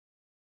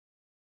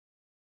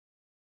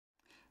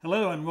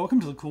Hello and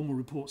welcome to the Cornwall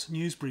Report's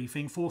news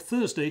briefing for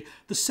Thursday,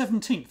 the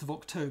 17th of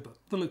October.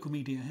 The local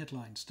media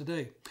headlines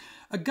today.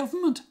 A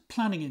government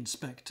planning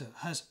inspector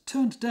has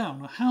turned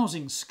down a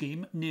housing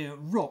scheme near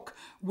Rock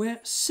where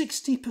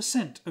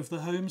 60% of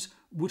the homes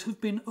would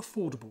have been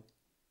affordable.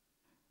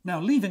 Now,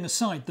 leaving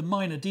aside the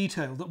minor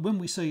detail that when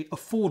we say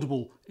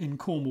affordable in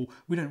Cornwall,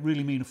 we don't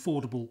really mean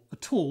affordable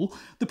at all,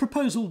 the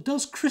proposal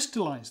does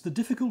crystallise the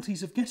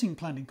difficulties of getting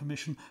planning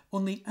permission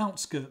on the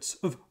outskirts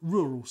of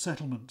rural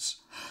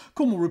settlements.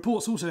 Cornwall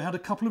Reports also had a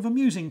couple of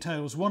amusing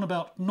tales, one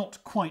about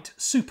not quite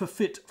super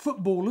fit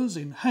footballers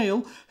in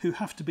Hale who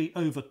have to be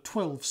over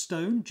 12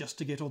 stone just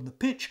to get on the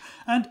pitch,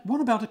 and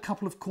one about a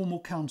couple of Cornwall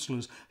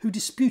councillors who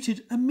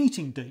disputed a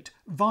meeting date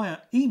via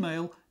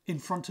email in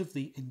front of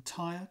the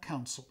entire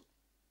council.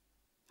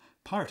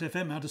 Pirate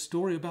FM had a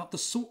story about the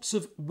sorts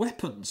of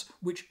weapons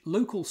which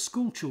local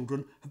school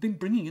children have been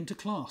bringing into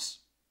class.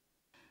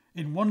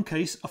 In one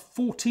case, a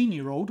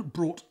 14-year-old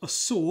brought a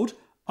sword,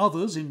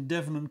 others in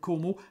Devon and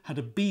Cornwall had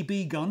a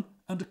BB gun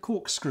and a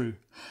corkscrew.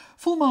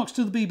 Full marks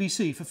to the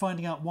BBC for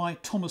finding out why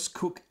Thomas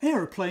Cook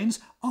aeroplanes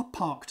are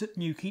parked at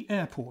Newquay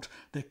Airport.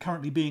 They're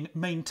currently being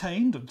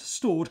maintained and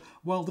stored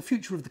while the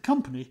future of the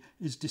company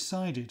is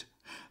decided.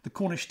 The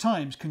Cornish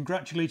Times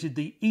congratulated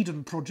the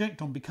Eden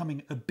project on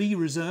becoming a bee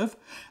reserve.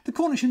 The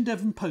Cornish and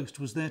Devon Post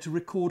was there to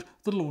record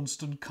the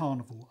Launceston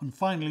Carnival. And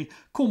finally,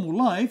 Cornwall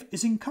Live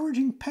is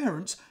encouraging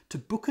parents to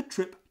book a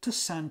trip to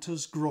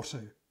Santa's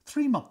Grotto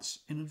 3 months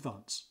in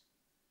advance.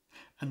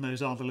 And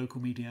those are the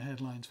local media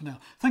headlines for now.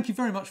 Thank you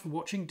very much for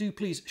watching. Do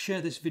please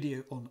share this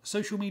video on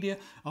social media.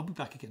 I'll be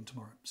back again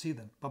tomorrow. See you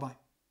then. Bye-bye.